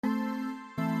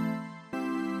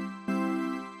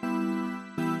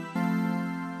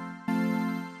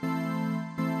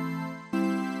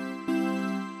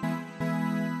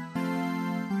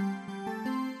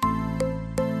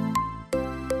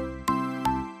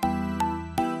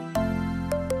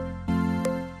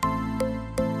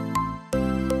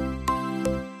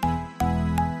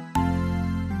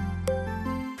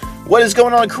What is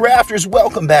going on, crafters?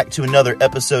 Welcome back to another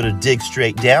episode of Dig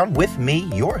Straight Down with me,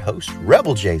 your host,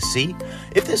 Rebel JC.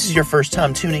 If this is your first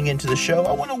time tuning into the show,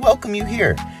 I want to welcome you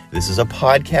here. This is a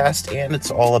podcast, and it's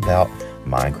all about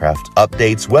Minecraft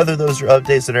updates, whether those are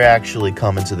updates that are actually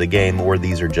coming to the game or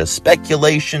these are just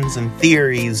speculations and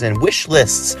theories and wish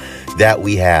lists that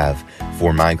we have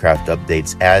for Minecraft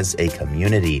updates as a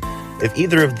community. If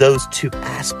either of those two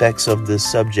aspects of this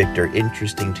subject are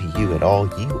interesting to you at all,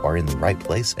 you are in the right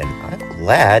place, and I'm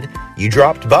glad you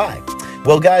dropped by.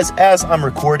 Well, guys, as I'm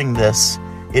recording this,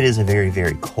 it is a very,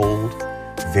 very cold,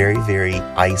 very, very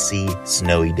icy,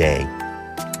 snowy day,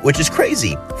 which is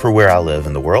crazy for where I live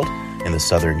in the world. In the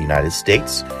southern United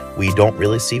States, we don't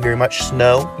really see very much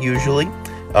snow usually.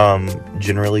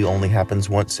 Generally only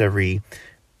happens once every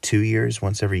 2 years,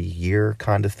 once every year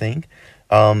kind of thing.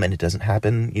 And it doesn't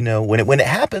happen, when it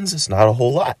happens, it's not a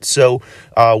whole lot. So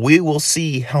we will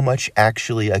see how much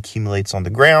actually accumulates on the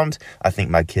ground. I think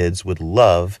my kids would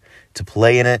love to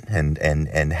play in it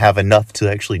and have enough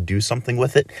to actually do something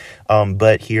with it.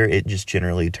 But here it just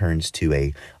generally turns to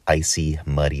a icy,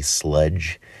 muddy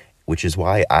sludge, which is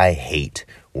why I hate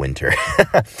winter.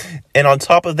 And on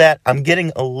top of that, I'm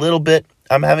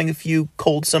having a few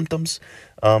cold symptoms.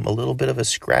 A little bit of a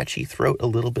scratchy throat, a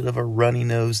little bit of a runny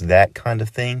nose, that kind of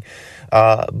thing.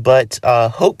 But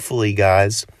hopefully,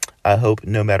 guys, I hope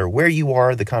no matter where you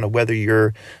are, the kind of weather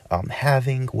you're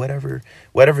having,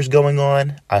 whatever's going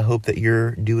on, I hope that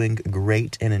you're doing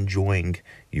great and enjoying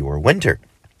your winter.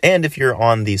 And if you're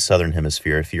on the southern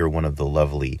hemisphere, if you're one of the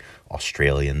lovely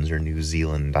Australians or New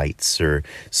Zealandites or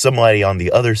somebody on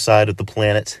the other side of the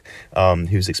planet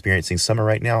who's experiencing summer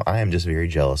right now, I am just very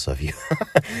jealous of you.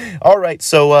 All right,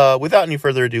 so without any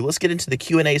further ado, let's get into the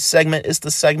Q&A segment. It's the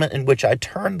segment in which I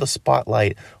turn the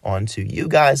spotlight onto you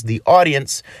guys, the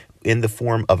audience, in the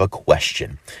form of a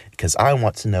question, because I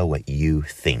want to know what you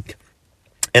think.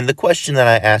 And the question that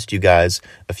I asked you guys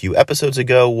a few episodes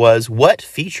ago was, what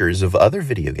features of other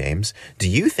video games do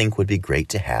you think would be great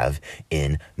to have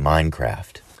in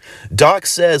Minecraft? Doc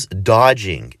says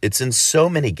dodging. It's in so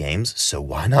many games, so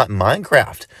why not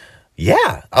Minecraft?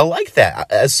 Yeah, I like that.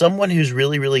 As someone who's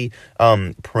really, really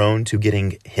prone to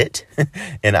getting hit,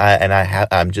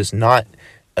 I'm just not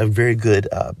a very good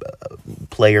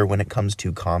player when it comes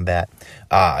to combat.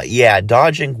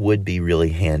 Dodging would be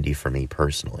really handy for me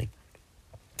personally.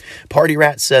 Party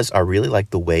Rat says, I really like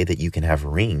the way that you can have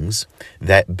rings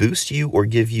that boost you or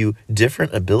give you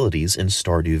different abilities in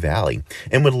Stardew Valley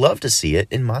and would love to see it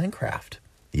in Minecraft.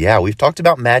 Yeah, we've talked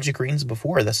about magic rings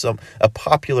before. That's a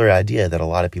popular idea that a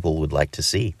lot of people would like to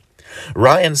see.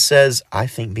 Ryan says, I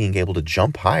think being able to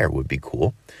jump higher would be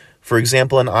cool. For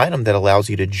example, an item that allows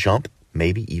you to jump,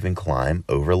 maybe even climb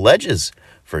over ledges.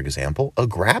 For example, a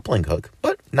grappling hook,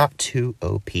 but not too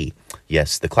OP.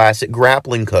 Yes, the classic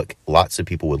grappling hook. Lots of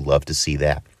people would love to see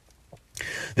that.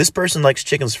 This person likes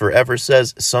chickens forever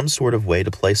says some sort of way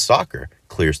to play soccer.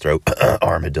 Clears throat.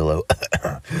 Armadillo.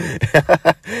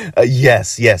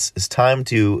 Yes. It's time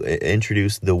to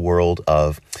introduce the world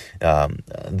of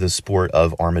the sport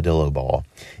of armadillo ball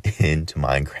into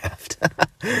Minecraft.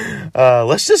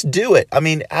 Let's just do it. I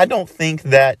mean, I don't think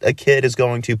that a kid is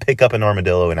going to pick up an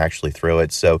armadillo and actually throw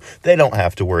it, so they don't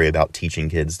have to worry about teaching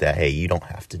kids that, hey, you don't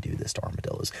have to do this to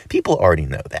armadillos. People already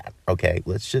know that, okay?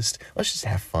 Let's just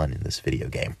have fun in this video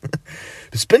game.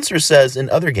 Spencer says, in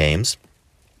other games,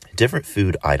 different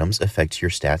food items affect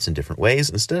your stats in different ways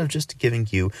instead of just giving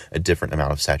you a different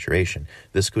amount of saturation.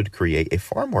 This could create a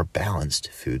far more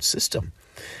balanced food system.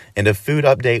 And a food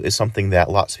update is something that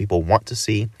lots of people want to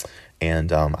see.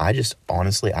 And I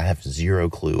have zero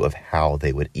clue of how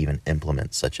they would even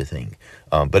implement such a thing.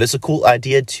 But it's a cool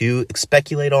idea to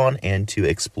speculate on and to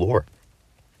explore.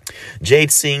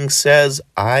 Jade Singh says,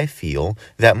 I feel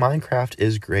that Minecraft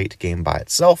is a great game by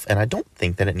itself, and I don't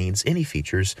think that it needs any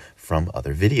features from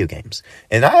other video games.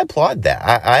 And I applaud that.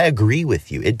 I agree with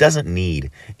you. It doesn't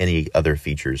need any other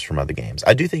features from other games.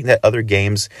 I do think that other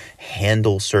games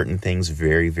handle certain things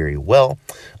very, very well.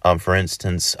 For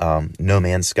instance, No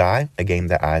Man's Sky, a game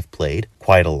that I've played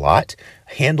quite a lot,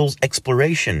 handles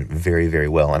exploration very, very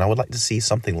well. And I would like to see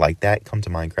something like that come to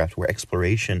Minecraft, where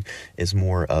exploration is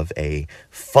more of a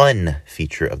fun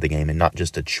feature of the game and not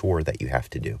just a chore that you have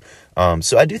to do.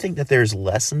 So I do think that there's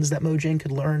lessons that Mojang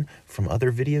could learn from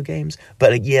other video games,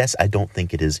 but yes, I don't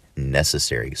think it is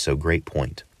necessary. So great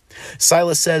point.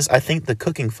 Silas says, I think the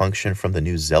cooking function from the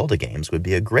new Zelda games would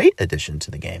be a great addition to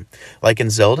the game. Like in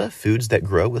Zelda, foods that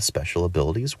grow with special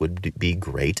abilities would be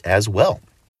great as well.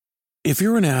 If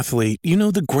you're an athlete, you know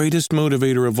the greatest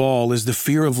motivator of all is the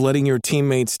fear of letting your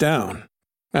teammates down.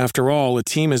 After all, a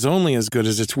team is only as good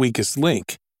as its weakest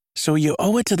link. So you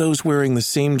owe it to those wearing the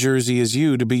same jersey as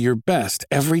you to be your best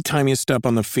every time you step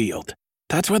on the field.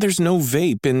 That's why there's no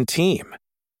vape in team.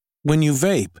 When you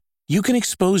vape, you can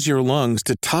expose your lungs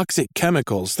to toxic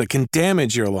chemicals that can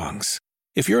damage your lungs.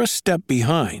 If you're a step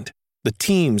behind, the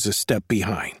team's a step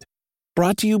behind.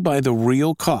 Brought to you by The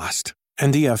Real Cost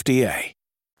and the FDA.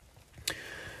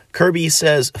 Kirby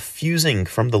says, fusing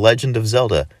from The Legend of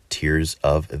Zelda, Tears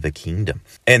of the Kingdom.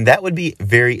 And that would be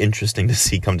very interesting to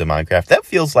see come to Minecraft. That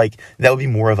feels like that would be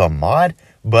more of a mod,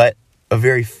 but a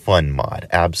very fun mod.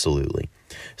 Absolutely.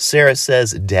 Sarah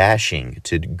says, dashing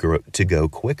to go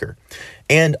quicker.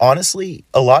 And honestly,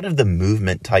 a lot of the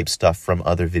movement type stuff from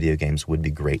other video games would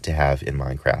be great to have in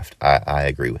Minecraft. I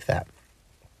agree with that.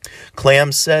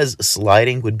 Clam says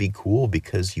sliding would be cool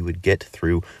because you would get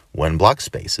through one block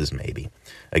spaces maybe.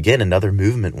 Again, another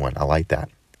movement one. I like that.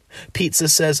 Pizza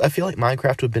says, I feel like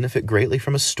Minecraft would benefit greatly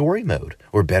from a story mode,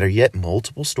 or better yet,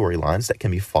 multiple storylines that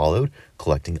can be followed,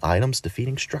 collecting items,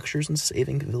 defeating structures, and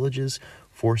saving villages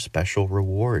for special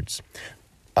rewards.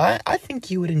 I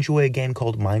think you would enjoy a game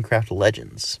called Minecraft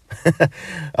Legends.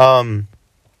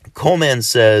 Coleman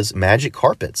says magic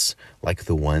carpets, like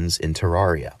the ones in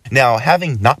Terraria. Now,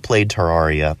 having not played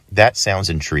Terraria, that sounds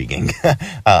intriguing.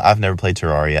 I've never played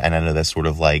Terraria, and I know that's sort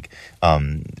of like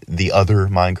the other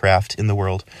Minecraft in the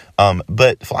world.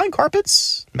 But flying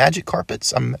carpets, magic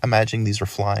carpets, I'm imagining these are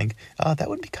flying. That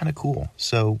would be kind of cool.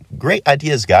 So great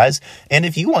ideas, guys. And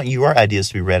if you want your ideas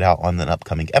to be read out on an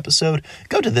upcoming episode,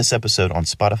 go to this episode on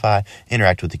Spotify,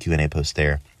 interact with the Q&A post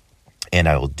there, and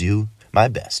I will do my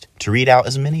best to read out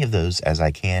as many of those as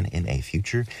I can in a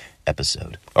future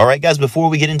episode. All right, guys, before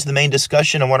we get into the main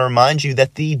discussion, I want to remind you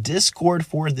that the Discord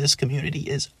for this community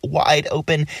is wide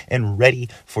open and ready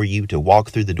for you to walk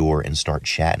through the door and start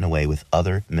chatting away with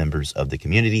other members of the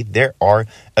community. There are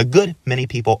a good many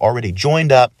people already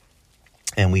joined up,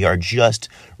 and we are just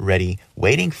ready,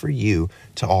 waiting for you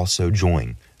to also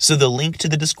join. So the link to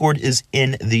the Discord is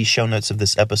in the show notes of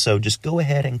this episode. Just go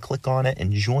ahead and click on it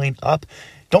and join up.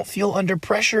 Don't feel under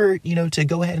pressure, to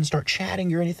go ahead and start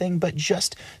chatting or anything, but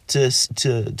just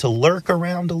to lurk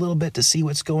around a little bit to see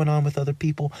what's going on with other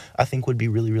people, I think would be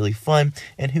really, really fun.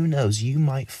 And who knows, you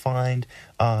might find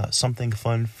something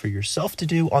fun for yourself to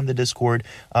do on the Discord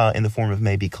in the form of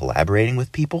maybe collaborating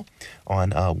with people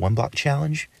on One Block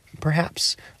Challenge,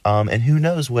 perhaps. And who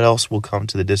knows what else will come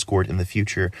to the Discord in the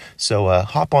future. So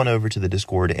hop on over to the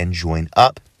Discord and join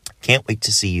up. Can't wait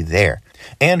to see you there.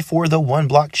 And for the One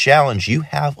Block Challenge, you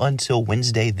have until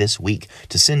Wednesday this week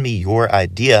to send me your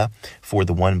idea for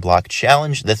the One Block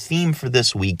Challenge. The theme for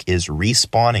this week is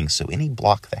respawning, so any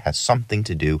block that has something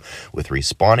to do with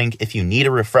respawning. If you need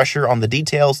a refresher on the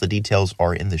details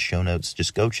are in the show notes.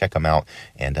 Just go check them out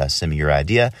and send me your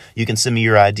idea. You can send me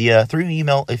your idea through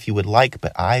email if you would like,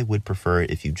 but I would prefer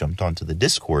it if you jumped onto the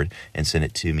Discord and sent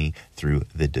it to me through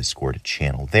the Discord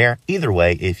channel there. Either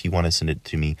way, if you want to send it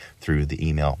to me through the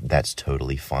email, that's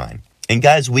totally fine. And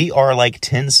guys, we are like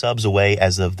 10 subs away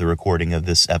as of the recording of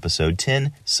this episode,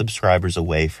 10 subscribers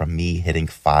away from me hitting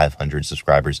 500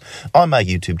 subscribers on my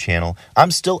YouTube channel.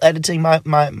 I'm still editing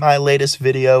my latest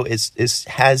video. It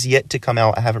has yet to come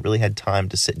out. I haven't really had time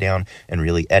to sit down and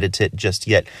really edit it just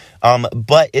yet.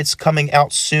 But it's coming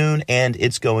out soon, and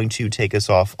it's going to take us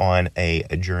off on a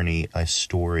journey, a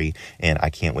story, and I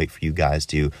can't wait for you guys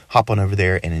to hop on over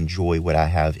there and enjoy what I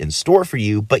have in store for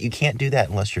you, but you can't do that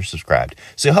unless you're subscribed.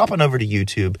 So hop on over to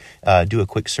YouTube, do a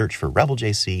quick search for Rebel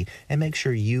JC, and make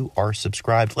sure you are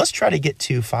subscribed. Let's try to get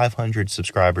to 500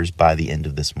 subscribers by the end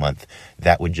of this month.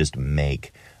 That would just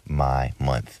make my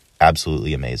month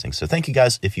absolutely amazing. So thank you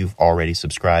guys if you've already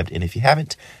subscribed, and if you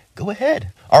haven't, go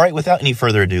ahead. All right, without any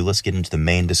further ado, let's get into the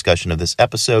main discussion of this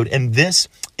episode, and this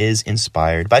is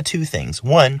inspired by two things.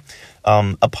 One,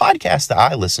 a podcast that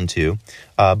I listen to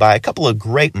by a couple of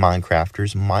great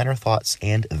Minecrafters, Minor Thoughts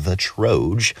and The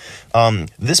Troge.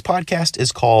 This podcast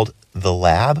is called The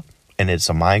Lab, and it's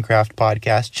a Minecraft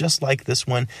podcast just like this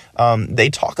one. They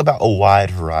talk about a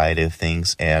wide variety of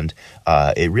things, and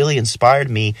it really inspired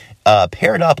me.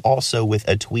 Paired up also with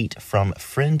a tweet from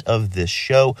friend of this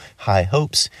show, High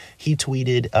Hopes. He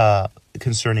tweeted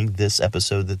concerning this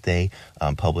episode that they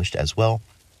published as well.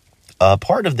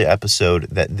 Part of the episode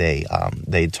that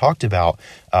they talked about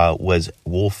was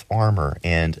wolf armor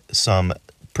and some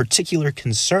particular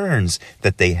concerns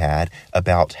that they had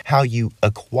about how you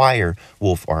acquire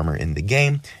wolf armor in the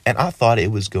game, and I thought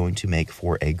it was going to make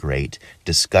for a great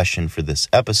discussion for this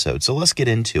episode. So let's get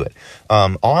into it.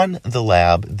 On the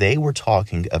lab, they were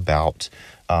talking about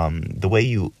the way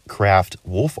you craft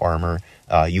wolf armor.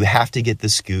 You have to get the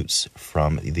scutes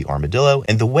from the Armadillo,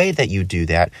 and the way that you do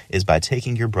that is by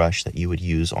taking your brush that you would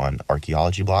use on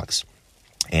archaeology blocks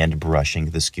and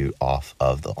brushing the scute off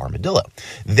of the armadillo.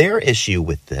 Their issue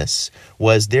with this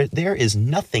was there is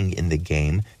nothing in the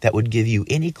game that would give you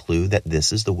any clue that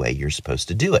this is the way you're supposed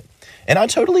to do it. And I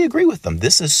totally agree with them.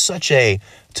 This is such a,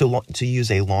 to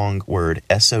use a long word,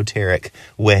 esoteric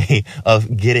way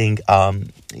of getting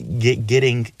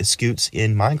scutes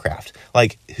in Minecraft.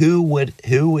 Like, who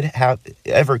would have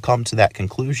ever come to that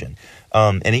conclusion?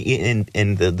 And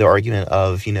in the argument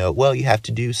of, well, you have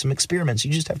to do some experiments.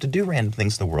 You just have to do random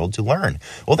things in the world to learn.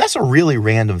 Well, that's a really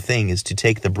random thing, is to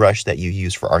take the brush that you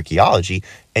use for archaeology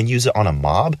and use it on a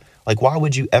mob. Like, why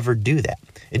would you ever do that?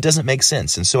 It doesn't make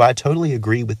sense. And so I totally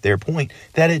agree with their point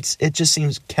that it just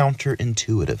seems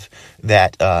counterintuitive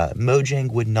that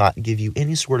Mojang would not give you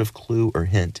any sort of clue or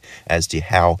hint as to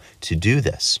how to do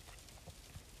this.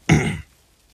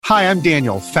 Hi, I'm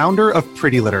Daniel, founder of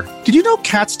Pretty Litter. Did you know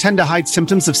cats tend to hide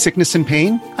symptoms of sickness and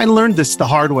pain? I learned this the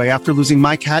hard way after losing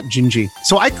my cat, Gingy.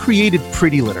 So I created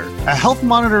Pretty Litter, a health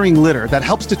monitoring litter that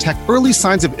helps detect early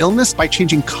signs of illness by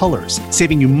changing colors,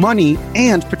 saving you money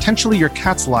and potentially your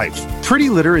cat's life. Pretty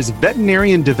Litter is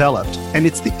veterinarian developed, and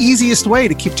it's the easiest way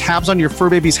to keep tabs on your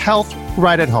fur baby's health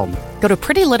right at home. Go to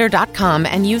prettylitter.com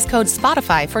and use code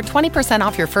SPOTIFY for 20%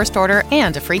 off your first order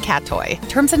and a free cat toy.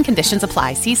 Terms and conditions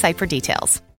apply. See site for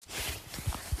details.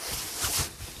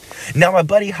 Now, my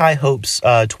buddy High Hopes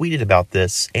tweeted about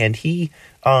this, and he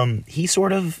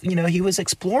sort of, he was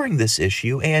exploring this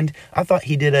issue, and I thought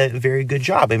he did a very good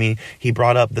job. I mean, he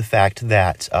brought up the fact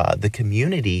that the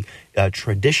community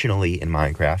traditionally in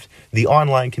Minecraft, the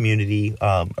online community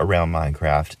around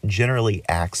Minecraft generally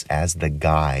acts as the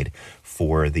guide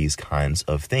for these kinds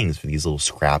of things, for these little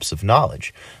scraps of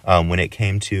knowledge. When it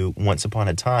came to once upon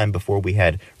a time, before we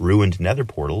had ruined nether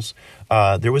portals,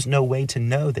 there was no way to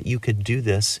know that you could do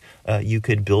this. You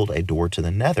could build a door to the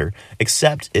nether,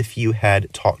 except if you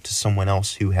had talked to someone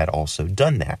else who had also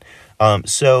done that.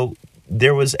 So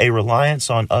there was a reliance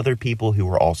on other people who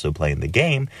were also playing the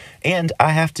game, and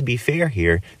I have to be fair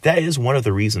here, that is one of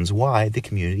the reasons why the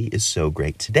community is so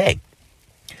great today.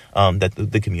 That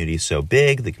the community is so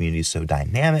big, the community is so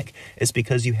dynamic, is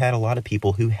because you had a lot of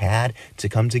people who had to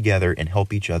come together and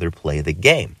help each other play the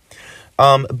game.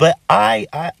 But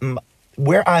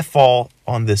where I fall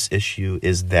on this issue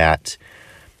is that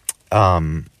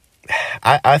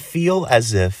I feel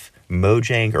as if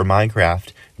Mojang or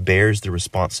Minecraft bears the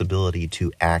responsibility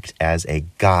to act as a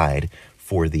guide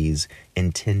for these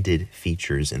intended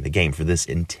features in the game, for this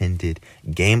intended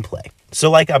gameplay. So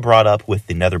like I brought up with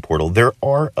the nether portal, there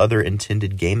are other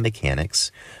intended game mechanics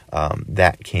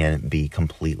that can be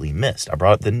completely missed. I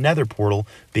brought up the nether portal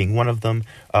being one of them.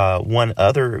 One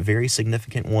other very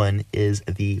significant one is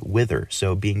the wither.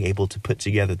 So being able to put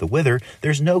together the wither,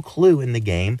 there's no clue in the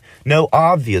game, no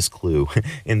obvious clue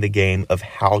in the game of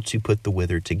how to put the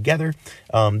wither together.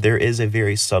 There is a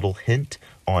very subtle hint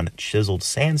on chiseled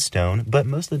sandstone, but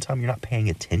most of the time you're not paying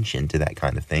attention to that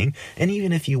kind of thing. And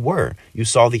even if you were, you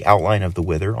saw the outline of the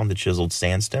wither on the chiseled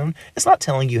sandstone. It's not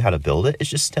telling you how to build it.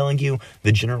 It's just telling you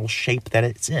the general shape that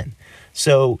it's in.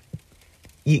 So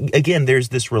again, there's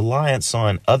this reliance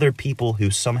on other people who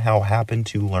somehow happen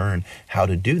to learn how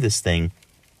to do this thing,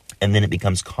 and then it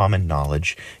becomes common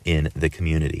knowledge in the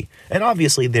community. And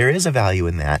obviously there is a value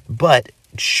in that, but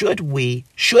should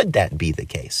that be the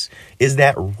case? Is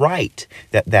that right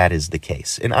that is the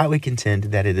case? And I would contend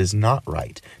that it is not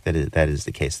right that is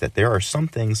the case, that there are some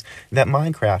things that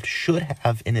Minecraft should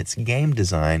have in its game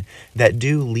design that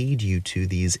do lead you to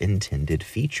these intended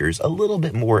features a little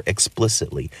bit more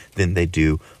explicitly than they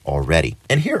do already.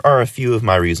 And here are a few of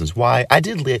my reasons why. I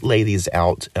did lay these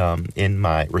out in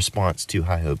my response to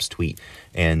High Hope's tweet,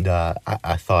 and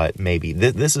I thought maybe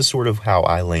this is sort of how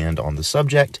I land on the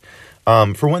subject.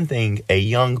 For one thing, a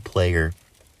young player,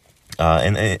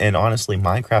 and honestly,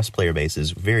 Minecraft's player base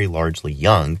is very largely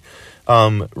young,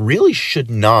 really should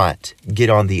not get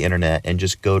on the internet and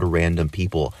just go to random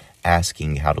people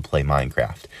asking how to play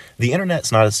Minecraft. The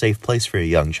internet's not a safe place for a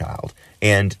young child.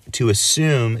 And to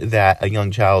assume that a young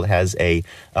child has a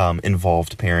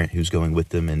involved parent who's going with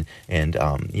them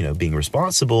and being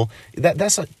responsible,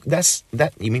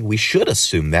 we should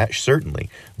assume that,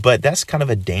 certainly, but that's kind of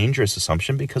a dangerous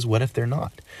assumption, because what if they're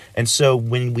not? And so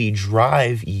when we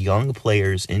drive young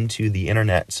players into the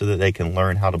internet so that they can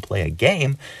learn how to play a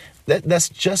game, it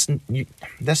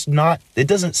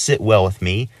doesn't sit well with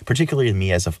me, particularly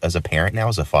me as a parent now,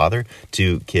 as a father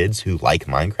to kids who like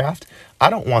Minecraft. I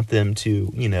don't want them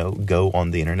to, go on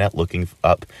the internet looking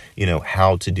up,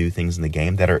 how to do things in the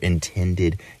game that are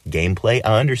intended gameplay.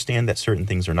 I understand that certain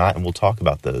things are not, and we'll talk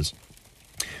about those.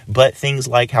 But things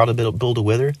like how to build a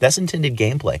wither, that's intended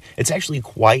gameplay. It's actually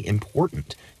quite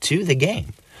important to the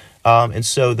game. And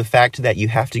so the fact that you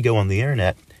have to go on the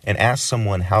internet and ask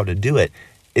someone how to do it,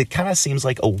 it kind of seems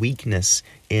like a weakness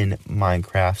in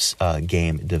Minecraft's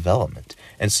game development.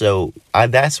 And so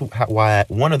that's why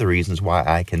one of the reasons why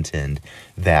I contend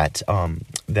that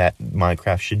that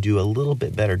Minecraft should do a little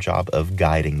bit better job of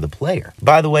guiding the player.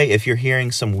 By the way, if you're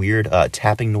hearing some weird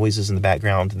tapping noises in the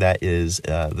background, that is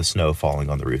the snow falling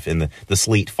on the roof and the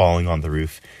sleet falling on the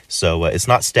roof. So it's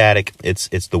not static,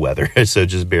 it's the weather. So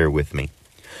just bear with me.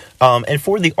 And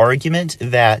for the argument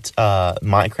that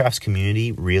Minecraft's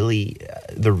community really,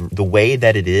 the way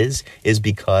that it is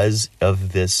because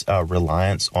of this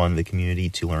reliance on the community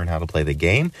to learn how to play the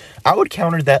game, I would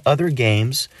counter that other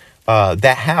games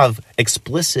that have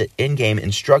explicit in-game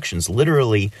instructions,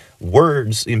 literally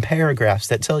words in paragraphs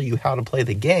that tell you how to play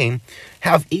the game,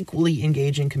 have equally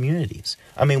engaging communities.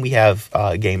 I mean, we have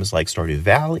games like Stardew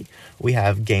Valley, we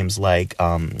have games like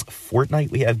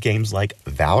Fortnite, we have games like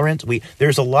Valorant.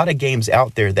 There's a lot of games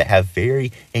out there that have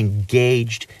very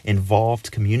engaged,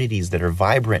 involved communities that are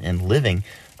vibrant and living,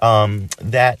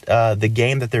 that the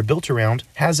game that they're built around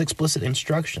has explicit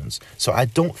instructions. So I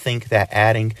don't think that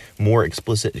adding more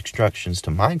explicit instructions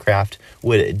to Minecraft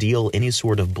would deal any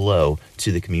sort of blow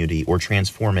to the community or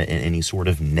transform it in any sort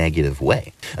of negative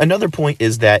way. Another point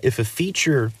is that if a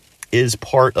feature is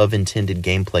part of intended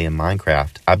gameplay in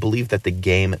Minecraft, I believe that the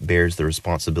game bears the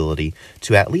responsibility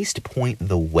to at least point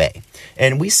the way.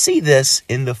 And we see this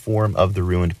in the form of the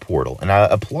Ruined Portal. And I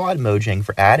applaud Mojang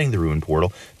for adding the Ruined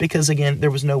Portal because, again,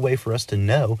 there was no way for us to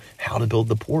know how to build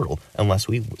the portal unless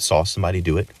we saw somebody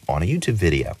do it on a YouTube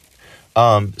video.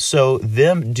 So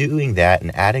them doing that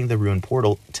and adding the Ruined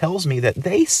Portal tells me that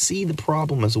they see the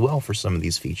problem as well for some of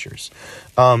these features.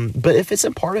 But if it's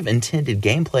a part of intended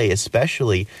gameplay,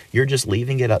 especially, you're just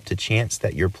leaving it up to chance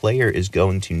that your player is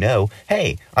going to know,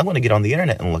 hey, I'm going to get on the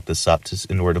internet and look this up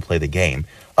in order to play the game.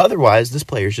 Otherwise, this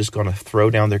player is just going to throw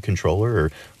down their controller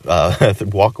or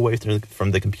walk away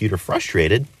from the computer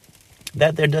frustrated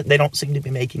that they don't seem to be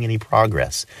making any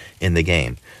progress in the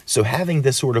game. So having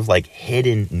this sort of like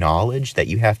hidden knowledge that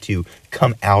you have to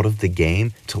come out of the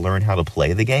game to learn how to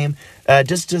play the game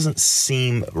just doesn't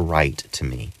seem right to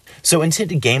me. So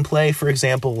intended gameplay, for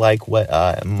example, like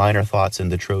what Minor Thoughts and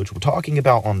the Troj were talking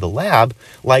about on the lab,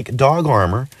 like dog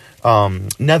armor,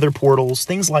 nether portals,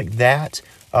 things like that,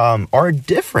 are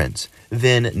different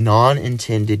than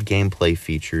non-intended gameplay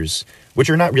features, which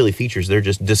are not really features, they're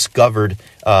just discovered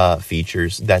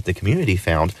features that the community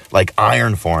found, like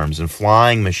iron farms and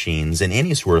flying machines and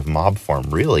any sort of mob farm,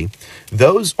 really.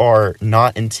 Those are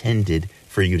not intended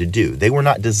for you to do. They were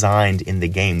not designed in the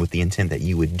game with the intent that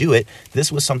you would do it.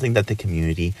 This was something that the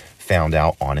community found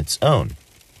out on its own.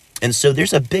 And so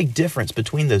there's a big difference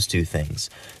between those two things.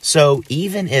 So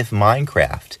even if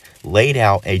Minecraft laid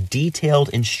out a detailed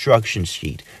instruction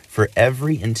sheet for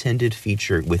every intended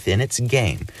feature within its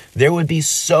game, there would be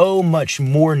so much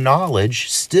more knowledge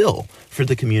still for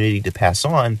the community to pass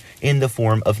on in the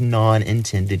form of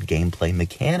non-intended gameplay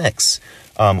mechanics,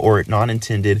 or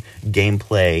non-intended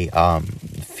gameplay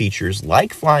features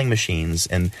like flying machines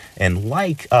and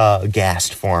like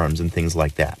ghast farms and things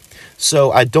like that.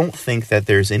 So I don't think that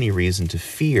there's any reason to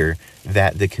fear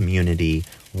that the community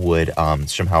would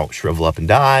somehow shrivel up and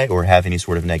die or have any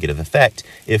sort of negative effect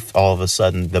if all of a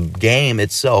sudden the game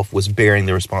itself was bearing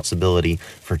the responsibility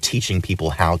for teaching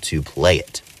people how to play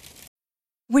it.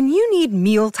 When you need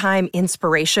mealtime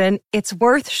inspiration, it's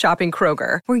worth shopping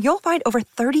Kroger, where you'll find over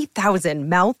 30,000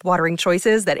 mouth-watering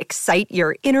choices that excite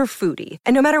your inner foodie.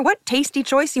 And no matter what tasty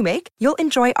choice you make, you'll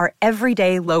enjoy our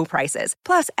everyday low prices,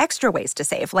 plus extra ways to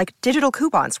save, like digital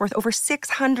coupons worth over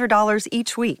 $600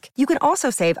 each week. You can also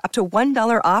save up to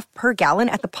 $1 off per gallon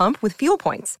at the pump with fuel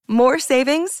points. More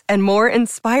savings and more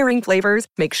inspiring flavors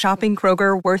make shopping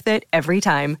Kroger worth it every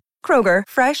time. Kroger,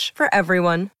 fresh for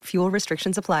everyone. Fuel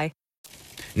restrictions apply.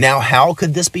 Now, how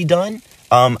could this be done?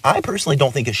 I personally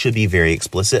don't think it should be very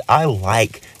explicit. I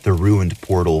like the Ruined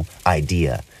Portal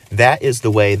idea. That is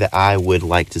the way that I would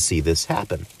like to see this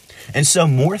happen. And so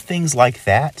more things like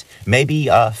that, maybe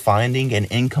finding an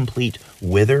incomplete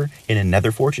wither in a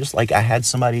nether fortress, like I had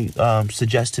somebody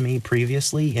suggest to me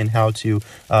previously in how to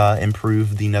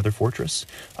improve the nether fortress.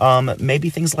 Maybe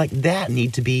things like that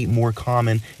need to be more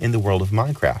common in the world of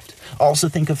Minecraft. Also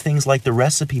think of things like the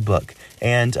recipe book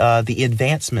and the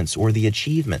advancements or the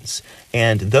achievements.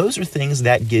 And those are things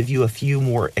that give you a few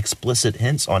more explicit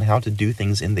hints on how to do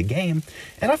things in the game.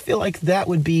 And I feel like that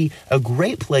would be a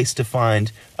great place to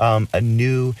find a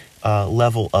new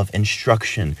level of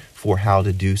instruction for how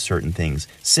to do certain things.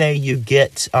 Say you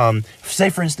get, say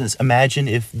for instance, imagine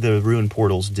if the ruined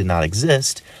portals did not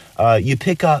exist. You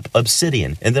pick up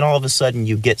obsidian, and then all of a sudden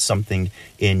you get something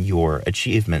in your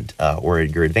achievement or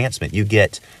your advancement. You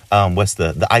get, what's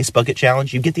the ice bucket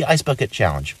challenge? You get the ice bucket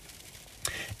challenge.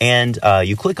 And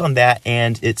you click on that,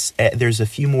 and it's there's a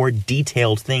few more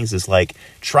detailed things. It's like,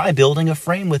 try building a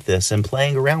frame with this and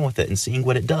playing around with it and seeing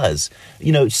what it does.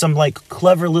 You know, some like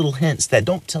clever little hints that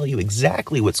don't tell you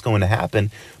exactly what's going to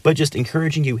happen, but just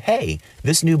encouraging you, hey,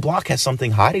 this new block has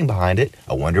something hiding behind it.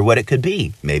 I wonder what it could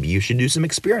be. Maybe you should do some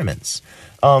experiments.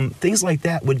 Things like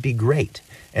that would be great.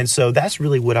 And so that's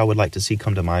really what I would like to see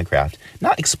come to Minecraft.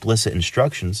 Not explicit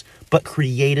instructions, but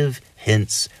creative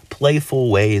hints,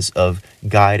 playful ways of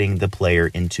guiding the player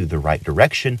into the right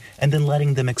direction and then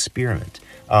letting them experiment.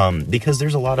 Because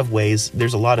there's a lot of ways,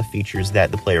 there's a lot of features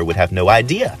that the player would have no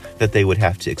idea that they would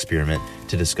have to experiment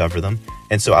to discover them.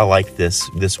 And so I like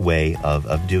this way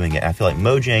of doing it. I feel like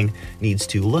Mojang needs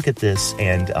to look at this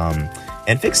and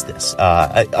fix this.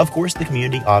 Of course, the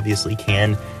community obviously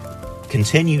can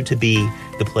continue to be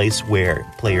the place where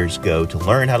players go to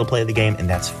learn how to play the game, and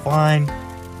that's fine.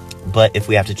 But if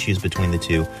we have to choose between the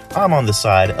two, I'm on the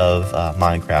side of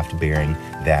Minecraft bearing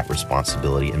that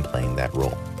responsibility and playing that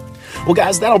role. Well,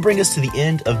 guys, that'll bring us to the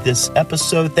end of this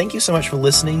episode. Thank you so much for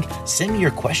listening. Send me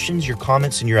your questions, your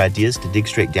comments, and your ideas to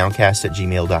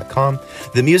digstraightdowncast@gmail.com.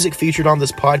 The music featured on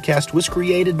this podcast was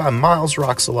created by Miles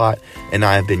Roxalot, and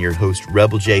I have been your host,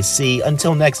 Rebel JC.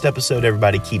 Until next episode,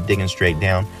 everybody, keep digging straight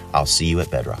down. I'll see you at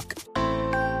Bedrock.